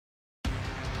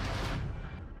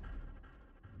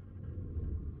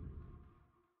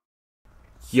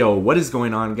Yo, what is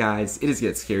going on, guys? It is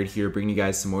Get Scared here, bringing you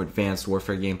guys some more Advanced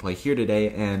Warfare gameplay here today,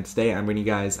 and today I'm bringing you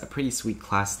guys a pretty sweet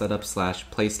class setup slash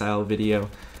playstyle video.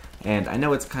 And I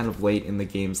know it's kind of late in the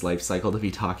game's life cycle to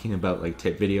be talking about like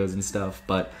tip videos and stuff,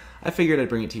 but I figured I'd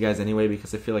bring it to you guys anyway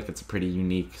because I feel like it's a pretty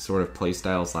unique sort of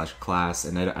playstyle slash class,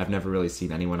 and I've never really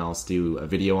seen anyone else do a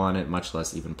video on it, much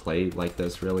less even play like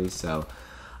this really, so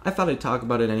I thought I'd talk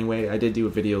about it anyway. I did do a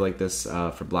video like this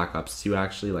for Black Ops 2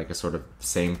 actually, like a sort of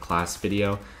same class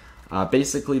video.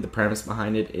 Basically, the premise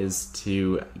behind it is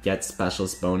to get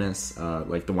specialist bonus,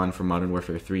 like the one from Modern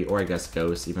Warfare 3, or I guess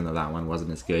Ghost, even though that one wasn't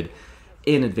as good,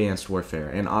 in Advanced Warfare.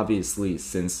 And obviously,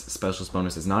 since specialist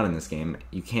bonus is not in this game,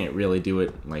 you can't really do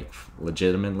it like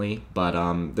legitimately,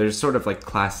 but there's sort of like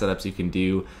class setups you can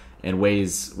do and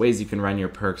ways you can run your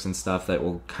perks and stuff that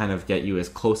will kind of get you as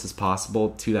close as possible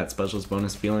to that specialist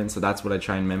bonus feeling. So that's what I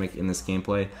try and mimic in this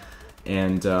gameplay.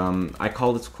 And I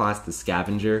call this class the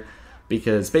Scavenger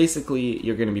because basically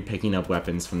you're going to be picking up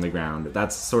weapons from the ground.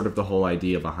 That's sort of the whole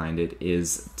idea behind it,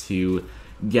 is to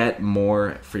get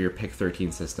more for your pick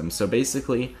 13 system. So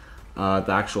basically the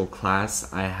actual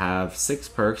class, I have 6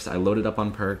 perks. I loaded up on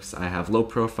perks. I have low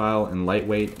profile and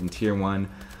lightweight in tier 1.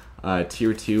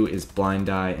 Tier 2 is blind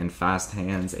eye and fast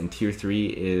hands, and tier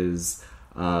 3 is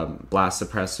blast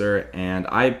suppressor, and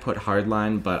I put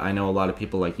hardline, but I know a lot of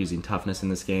people like using toughness in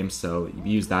this game, so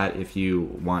use that if you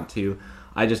want to.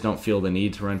 I just don't feel the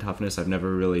need to run toughness. I've never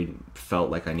really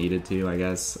felt like I needed to, I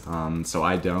guess, so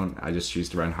I don't. I just choose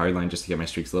to run hardline just to get my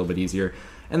streaks a little bit easier.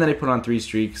 And then I put on 3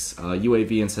 streaks,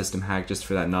 UAV and system hack, just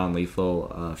for that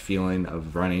non-lethal feeling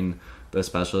of running the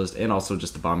specialist, and also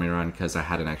just the bombing run because I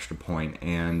had an extra point.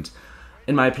 And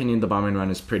in my opinion, the bombing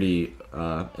run is a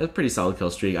pretty solid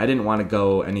kill streak. I didn't want to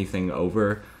go anything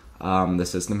over the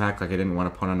system hack. Like, I didn't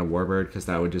want to put on a warbird because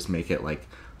that would just make it like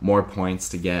more points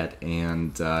to get,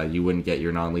 and you wouldn't get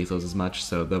your non-lethals as much.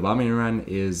 So the bombing run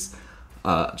is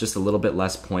just a little bit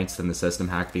less points than the system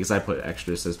hack because I put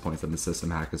extra assist points on the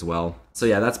system hack as well. So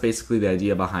yeah, that's basically the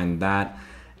idea behind that.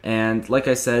 And like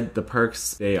I said, the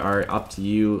perks, they are up to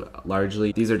you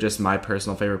largely. These are just my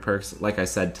personal favorite perks. Like I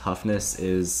said, toughness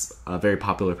is a very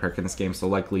popular perk in this game, so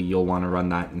likely you'll want to run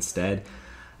that instead.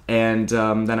 And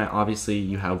then obviously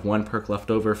you have 1 perk left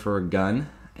over for a gun,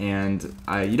 and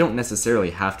you don't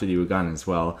necessarily have to do a gun as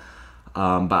well,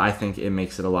 but I think it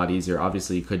makes it a lot easier.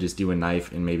 Obviously you could just do a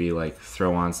knife and maybe like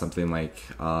throw on something like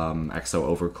exo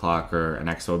overclock or an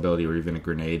exo ability or even a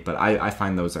grenade, but I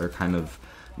find those are kind of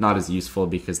not as useful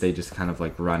because they just kind of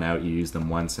like run out. You use them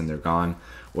once and they're gone.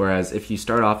 Whereas if you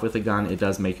start off with a gun, it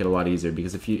does make it a lot easier,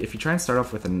 because if you try and start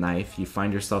off with a knife, you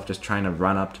find yourself just trying to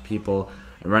run up to people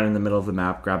and run in the middle of the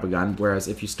map, grab a gun. Whereas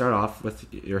if you start off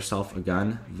with yourself a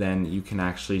gun, then you can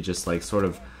actually just like sort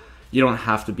of, you don't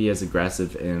have to be as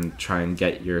aggressive and try and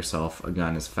get yourself a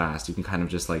gun as fast. You can kind of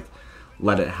just like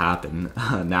let it happen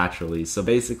naturally. So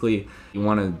basically you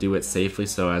want to do it safely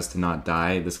so as to not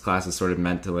die. This class is sort of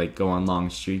meant to like go on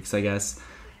long streaks, I guess.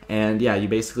 And yeah, you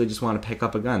basically just want to pick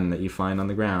up a gun that you find on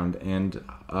the ground, and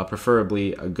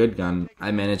preferably a good gun. I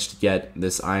managed to get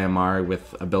this IMR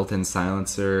with a built-in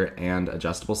silencer and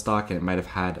adjustable stock, and it might have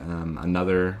had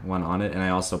another one on it, and I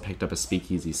also picked up a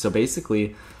speakeasy. So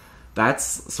basically that's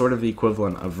sort of the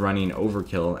equivalent of running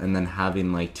overkill and then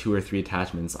having like 2 or 3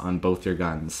 attachments on both your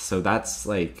guns. So that's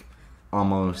like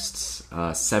almost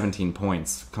 17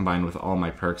 points combined with all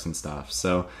my perks and stuff.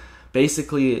 So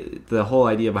basically the whole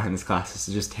idea behind this class is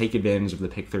to just take advantage of the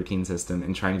pick 13 system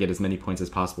and try and get as many points as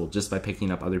possible just by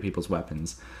picking up other people's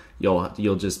weapons.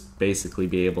 You'll just basically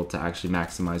be able to actually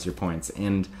maximize your points.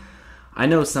 And I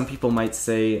know some people might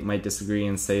disagree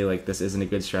and say like this isn't a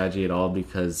good strategy at all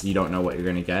because you don't know what you're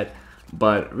going to get.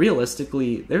 But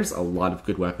realistically, there's a lot of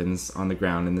good weapons on the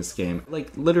ground in this game.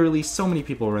 Like literally so many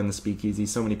people run the speakeasy,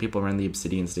 so many people run the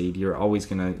obsidian steed. You're always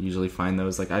going to usually find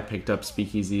those. Like I picked up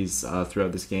speakeasies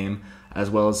throughout this game, as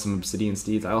well as some obsidian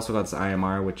steeds. I also got this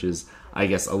IMR, which is I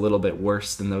guess a little bit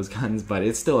worse than those guns, but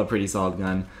it's still a pretty solid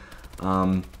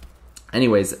gun.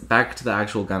 Anyways, back to the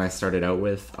actual gun I started out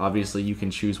with. Obviously, you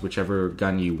can choose whichever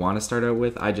gun you want to start out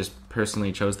with. I just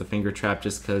personally chose the finger trap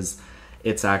just because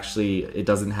it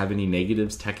doesn't have any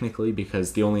negatives technically,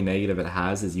 because the only negative it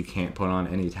has is you can't put on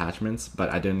any attachments, but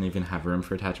I didn't even have room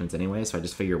for attachments anyway, so I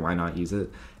just figured why not use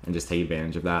it and just take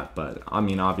advantage of that. But I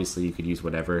mean, obviously you could use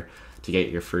whatever to get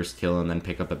your first kill and then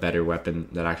pick up a better weapon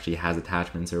that actually has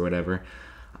attachments or whatever.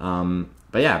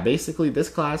 But yeah, basically this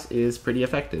class is pretty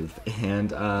effective,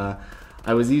 and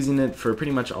I was using it for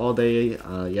pretty much all day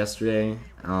yesterday.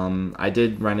 I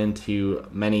did run into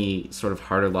many sort of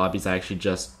harder lobbies. I actually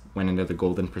just went into the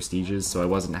golden prestiges, so I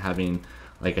wasn't having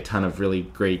like a ton of really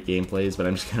great gameplays, but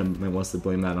I'm just gonna mostly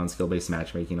blame that on skill-based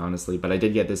matchmaking, honestly. But I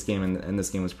did get this game, and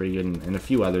this game was pretty good, and a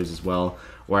few others as well,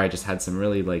 where I just had some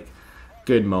really like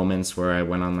good moments where I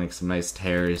went on like some nice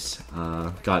tears,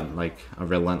 got like a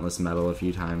relentless medal a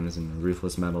few times and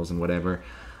ruthless medals and whatever.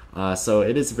 So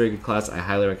it is a very good class. I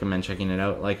highly recommend checking it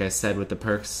out. Like I said, with the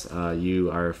perks, you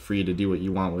are free to do what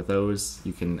you want with those.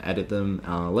 You can edit them.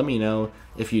 Let me know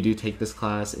if you do take this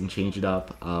class and change it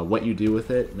up, what you do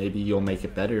with it. Maybe you'll make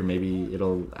it better. Maybe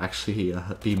it'll actually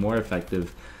be more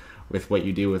effective with what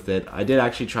you do with it. I did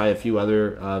actually try a few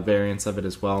other variants of it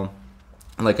as well.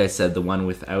 Like I said, the one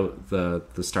without the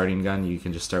starting gun, you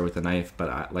can just start with a knife,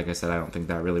 but like I said, I don't think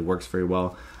that really works very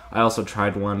well. I also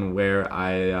tried one where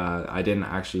I didn't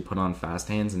actually put on fast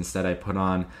hands. Instead, I put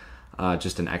on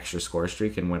just an extra score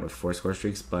streak and went with 4 score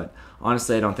streaks. But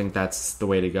honestly, I don't think that's the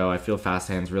way to go. I feel fast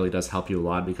hands really does help you a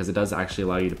lot because it does actually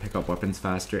allow you to pick up weapons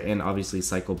faster and obviously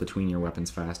cycle between your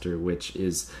weapons faster, which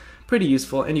is pretty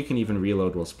useful. And you can even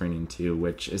reload while sprinting too,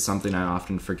 which is something I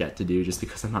often forget to do just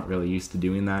because I'm not really used to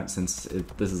doing that, since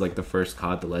this is like the first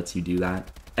COD that lets you do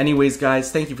that. Anyways,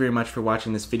 guys, thank you very much for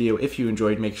watching this video. If you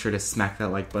enjoyed, make sure to smack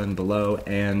that like button below,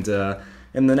 and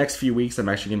in the next few weeks, I'm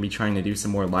actually going to be trying to do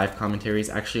some more live commentaries,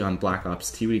 actually on Black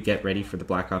Ops 2, to get ready for the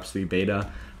Black Ops 3 beta,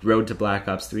 Road to Black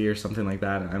Ops 3 or something like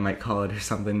that, I might call it, or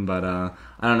something, but I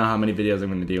don't know how many videos I'm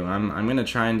going to do. I'm going to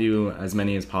try and do as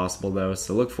many as possible, though,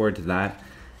 so look forward to that.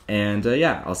 And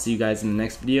yeah, I'll see you guys in the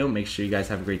next video. Make sure you guys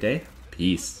have a great day.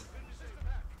 Peace.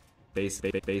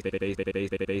 Basically.